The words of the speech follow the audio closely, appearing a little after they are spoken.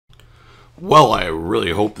Well, I really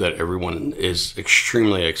hope that everyone is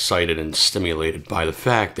extremely excited and stimulated by the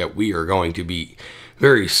fact that we are going to be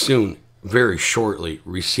very soon, very shortly,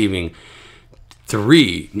 receiving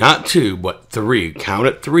three, not two, but three, count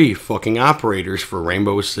it, three fucking operators for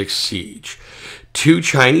Rainbow Six Siege. Two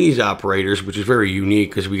Chinese operators, which is very unique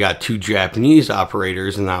because we got two Japanese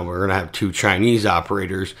operators, and now we're going to have two Chinese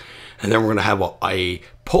operators, and then we're going to have a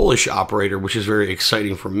Polish operator, which is very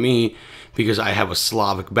exciting for me because I have a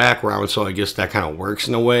Slavic background, so I guess that kind of works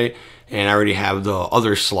in a way. And I already have the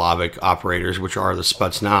other Slavic operators, which are the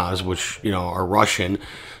Spetsnaz, which, you know, are Russian.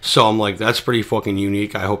 So I'm like, that's pretty fucking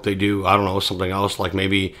unique. I hope they do, I don't know, something else, like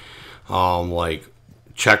maybe, like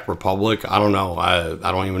Czech Republic. I don't know. I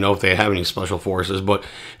don't even know if they have any special forces. But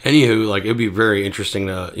anywho, like, it'd be very interesting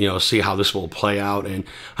to, you know, see how this will play out. And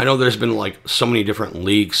I know there's been, like, so many different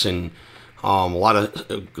leaks and a lot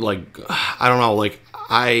of, like, I don't know, like,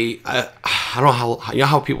 I don't know how, you know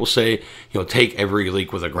how people say, you know, take every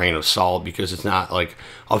leak with a grain of salt because it's not, like,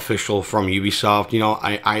 official from Ubisoft. You know,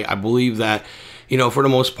 I believe that, you know, for the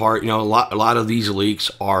most part, you know, a lot of these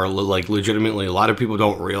leaks are, like, legitimately, a lot of people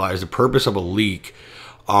don't realize the purpose of a leak.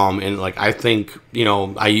 And, like, I think, you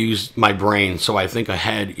know, I use my brain, so I think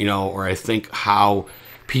ahead, you know, or I think how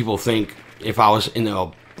people think. If I was in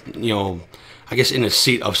a, you know, I guess in the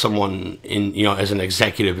seat of someone in, you know, as an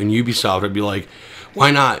executive in Ubisoft, I'd be like, why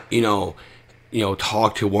not, you know,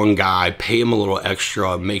 talk to one guy, pay him a little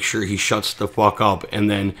extra, make sure he shuts the fuck up, and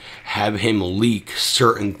then have him leak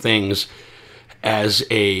certain things as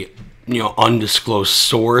a, you know, undisclosed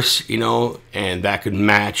source, you know, and that could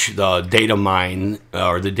match the data mine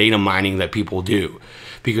or the data mining that people do.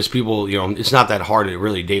 Because people, you know, it's not that hard to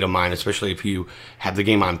really data mine, especially if you have the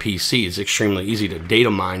game on PC. It's extremely easy to data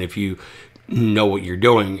mine if you know what you're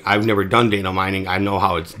doing. I've never done data mining. I know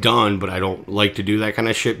how it's done, but I don't like to do that kind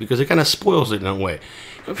of shit because it kind of spoils it in a way.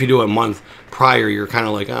 If you do it a month prior, you're kind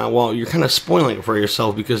of like, well, you're kind of spoiling it for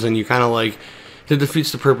yourself because then you kind of like, it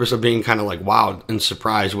defeats the purpose of being kind of like wowed and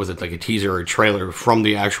surprised with it, like a teaser or a trailer from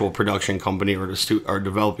the actual production company or the or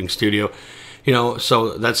developing studio, you know.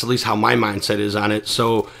 So that's at least how my mindset is on it.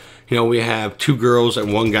 So, you know, we have two girls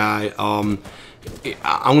and one guy. I'm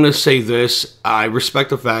gonna say this: I respect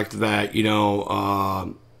the fact that you know,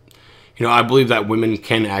 I believe that women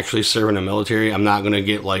can actually serve in the military. I'm not gonna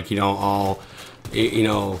get like, you know, all, you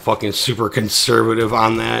know, fucking super conservative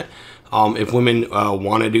on that. If women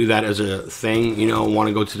want to do that as a thing, you know, want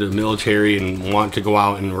to go to the military and want to go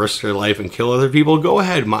out and risk their life and kill other people, go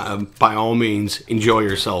ahead. By all means, enjoy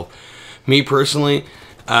yourself. Me personally,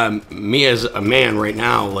 me as a man right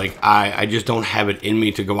now, like, I just don't have it in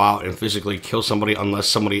me to go out and physically kill somebody unless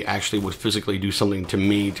somebody actually would physically do something to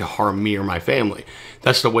me to harm me or my family.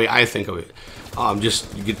 That's the way I think of it.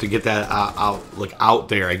 Just you get to get that out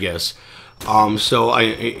there, I guess. So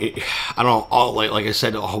I don't know, like I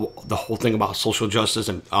said, the whole thing about social justice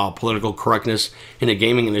and political correctness in the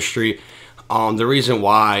gaming industry. The reason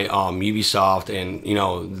why Ubisoft and, you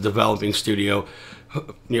know, developing studio,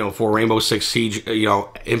 you know, for Rainbow Six Siege, you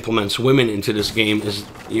know, implements women into this game is,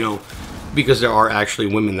 you know, because there are actually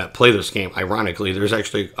women that play this game. Ironically, there's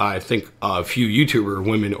actually, I think, a few YouTuber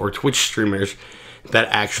women or Twitch streamers that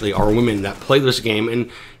actually are women that play this game,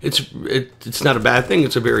 and it's not a bad thing.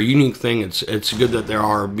 It's a very unique thing. It's good that there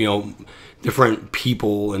are, you know, different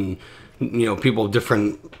people and, you know, people of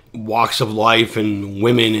different walks of life and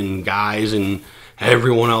women and guys and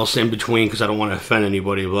everyone else in between, because I don't want to offend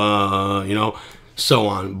anybody, blah, you know, so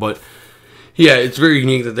on. But yeah, it's very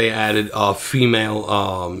unique that they added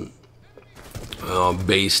female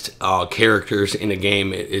based characters in a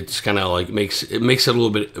game. It's kind of like makes it a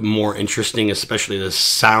little bit more interesting, especially the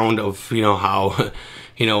sound of, you know, how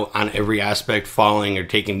you know, on every aspect, falling or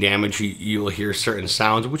taking damage, you'll hear certain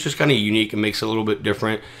sounds, which is kind of unique and makes it a little bit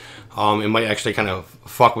different. It might actually kind of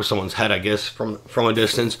fuck with someone's head, I guess, from a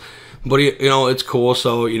distance, but you know, it's cool.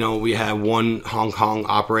 So, you know, we have one Hong Kong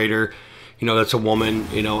operator, you know, that's a woman,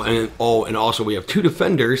 you know, and also we have two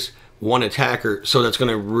defenders, one attacker, so that's going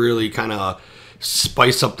to really kind of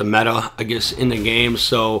spice up the meta, I guess, in the game.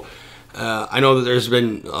 So I know that there's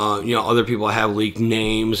been you know, other people have leaked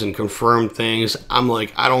names and confirmed things. I'm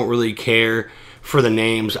like, I don't really care for the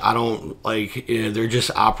names. I don't like, they're just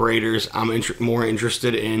operators. I'm more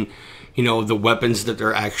interested in, you know, the weapons that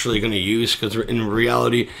they're actually going to use, because in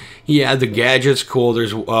reality, yeah, the gadget's cool.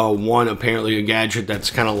 There's one, apparently a gadget that's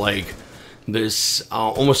kind of like this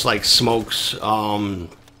almost like Smoke's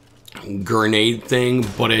grenade thing,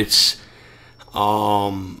 but it's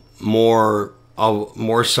more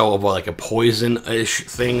so of like a poison-ish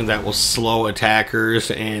thing that will slow attackers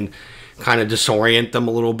and kind of disorient them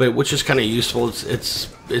a little bit, which is kind of useful. It's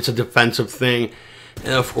a defensive thing.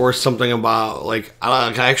 And of course, something about like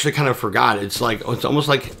I actually kind of forgot. It's almost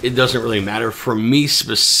like it doesn't really matter for me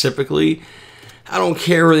specifically. I don't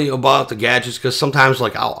care really about the gadgets because sometimes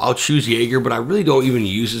like I'll choose Jaeger, but I really don't even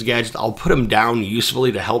use his gadgets. I'll put him down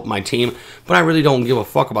usefully to help my team, but I really don't give a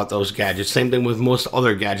fuck about those gadgets. Same thing with most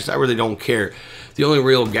other gadgets. I really don't care. The only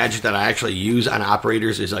real gadget that I actually use on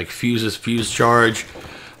operators is like fuses, fuse charge,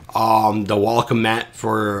 the welcome mat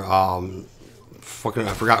for fucking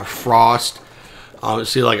I forgot frost.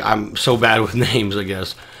 See, like I'm so bad with names, I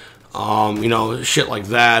guess. You know, shit like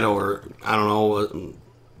that, or I don't know.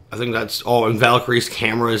 I think that's and Valkyrie's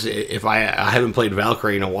cameras. If I haven't played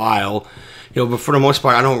Valkyrie in a while, you know, but for the most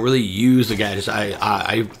part, I don't really use the gadgets.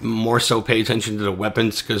 I more so pay attention to the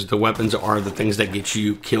weapons because the weapons are the things that get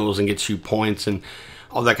you kills and get you points and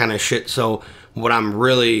all that kind of shit. So what I'm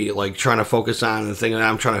really like trying to focus on, the thing that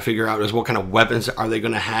I'm trying to figure out is what kind of weapons are they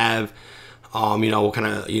going to have. You know, what kind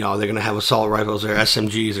of, you know, they're going to have assault rifles or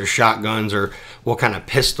SMGs or shotguns, or what kind of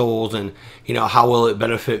pistols, and, you know, how will it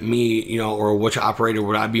benefit me, you know, or which operator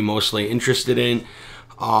would I be mostly interested in.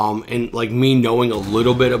 And like me knowing a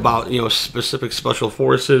little bit about, you know, specific special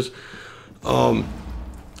forces, Grum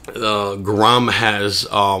has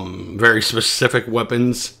very specific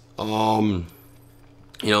weapons. You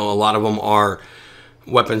know, a lot of them are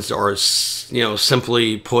weapons that are, you know,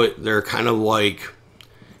 simply put, they're kind of like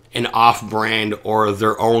an off-brand or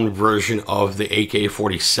their own version of the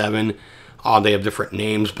AK-47. They have different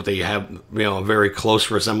names, but they have, you know, a very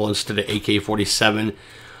close resemblance to the AK-47.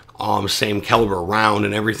 Same caliber round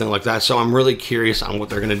and everything like that. So I'm really curious on what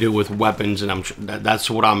they're going to do with weapons, and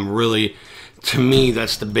that's what I'm really, to me,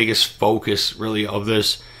 that's the biggest focus really of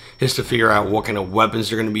this, is to figure out what kind of weapons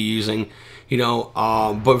they're going to be using. You know,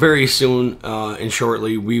 but very soon and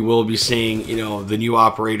shortly we will be seeing, you know, the new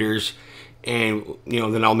operators. And, you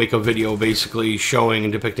know, then I'll make a video basically showing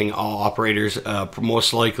and depicting all operators,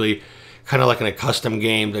 most likely kind of like in a custom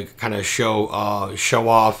game to kind of show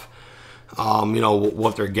off, you know,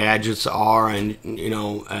 what their gadgets are, and, you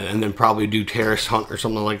know, and then probably do terrorist hunt or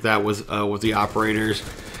something like that with the operators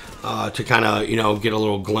to kind of, you know, get a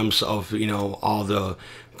little glimpse of, you know, all the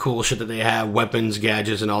cool shit that they have, weapons,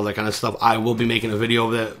 gadgets, and all that kind of stuff. I will be making a video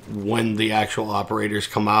of that when the actual operators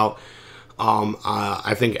come out.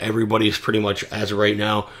 I think everybody's pretty much, as of right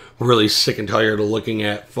now, really sick and tired of looking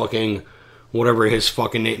at fucking whatever his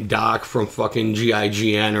fucking name, Doc from fucking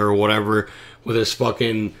GIGN or whatever, with his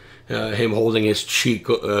fucking, him holding his cheek,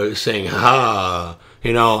 saying, ha,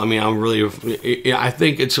 you know, I mean, I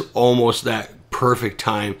think it's almost that perfect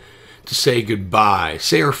time to say goodbye.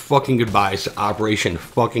 Say our fucking goodbyes to Operation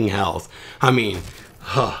fucking Health. I mean,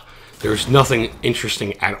 there's nothing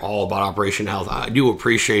interesting at all about Operation Health. I do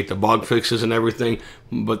appreciate the bug fixes and everything,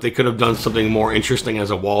 but they could have done something more interesting as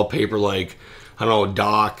a wallpaper, like, I don't know,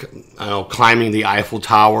 Doc, I don't know, climbing the Eiffel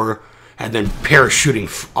Tower and then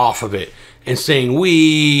parachuting off of it and saying,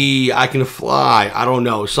 "Wee, I can fly." I don't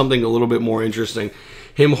know, something a little bit more interesting.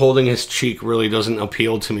 Him holding his cheek really doesn't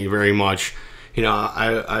appeal to me very much. You know,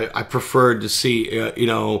 I preferred to see, you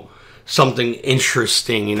know, something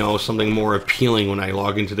interesting, you know, something more appealing when I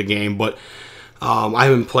log into the game. But I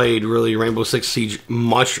haven't played really Rainbow Six Siege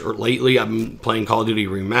much lately. I've been playing Call of Duty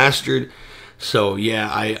Remastered. So yeah,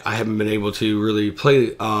 I haven't been able to really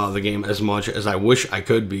play the game as much as I wish I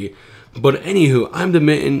could be. But anywho, I'm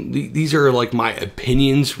admitting these are like my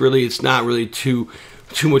opinions, really. It's not really too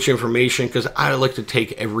much information, because I like to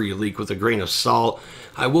take every leak with a grain of salt.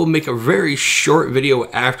 I will make a very short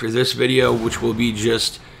video after this video, which will be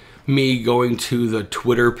just me going to the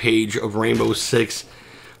Twitter page of Rainbow Six,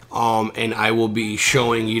 and I will be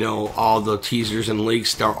showing, you know, all the teasers and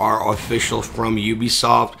leaks that are official from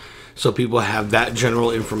Ubisoft, so people have that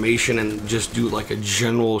general information, and just do like a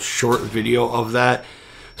general short video of that,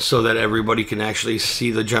 so that everybody can actually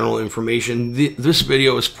see the general information. This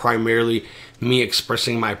video is primarily me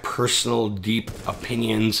expressing my personal deep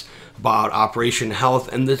opinions about Operation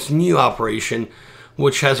Health and this new operation,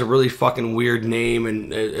 which has a really fucking weird name,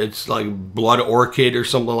 and it's like Blood Orchid or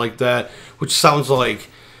something like that, which sounds like,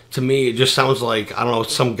 to me, it just sounds like, I don't know,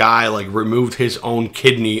 some guy like removed his own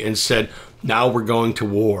kidney and said, now we're going to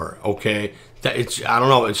war, okay? I don't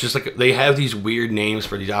know, it's just like, they have these weird names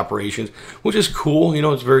for these operations, which is cool, you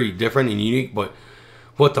know, it's very different and unique, but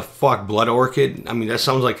what the fuck, Blood Orchid? I mean, that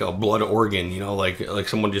sounds like a blood organ, you know, like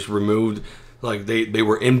someone just removed, like they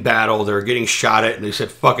were in battle, they were getting shot at, and they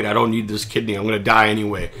said, fuck it, I don't need this kidney, I'm gonna die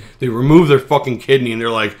anyway. They removed their fucking kidney, and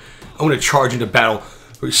they're like, I'm gonna charge into battle,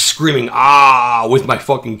 screaming, ah, with my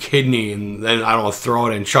fucking kidney, and then, I don't know, throw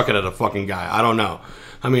it and chuck it at a fucking guy. I don't know.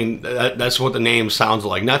 I mean, that's what the name sounds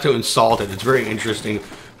like. Not to insult it, it's very interesting,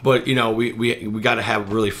 but, you know, we got to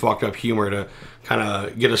have really fucked up humor to kind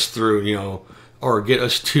of get us through, you know, or get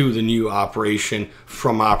us to the new operation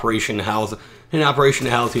from Operation Health. And Operation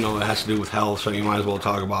Health, you know, it has to do with health, so you might as well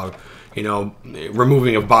talk about, you know,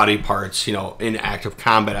 removing of body parts, you know, in active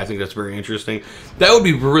combat. I think that's very interesting. That would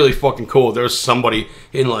be really fucking cool if there was somebody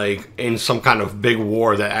in, like, in some kind of big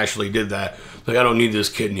war that actually did that. Like, I don't need this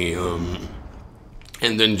kidney,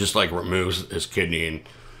 and then just, like, removes his kidney and,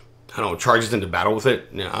 I don't know, charges into battle with it.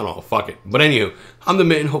 Yeah, I don't know, fuck it. But anywho, I'm the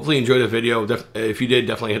Mitten. Hopefully you enjoyed the video. If you did,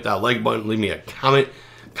 definitely hit that like button. Leave me a comment.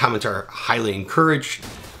 Comments are highly encouraged.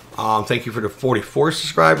 Thank you for the 44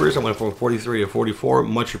 subscribers. I went from 43 to 44.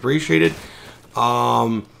 Much appreciated.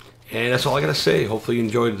 And that's all I gotta say. Hopefully you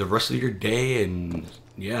enjoyed the rest of your day. And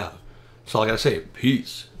yeah, that's all I gotta say.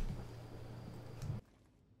 Peace.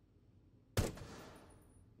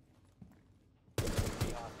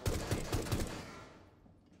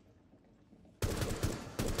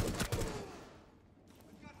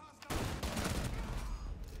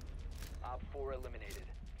 Op 4 eliminated.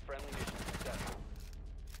 Friendly mission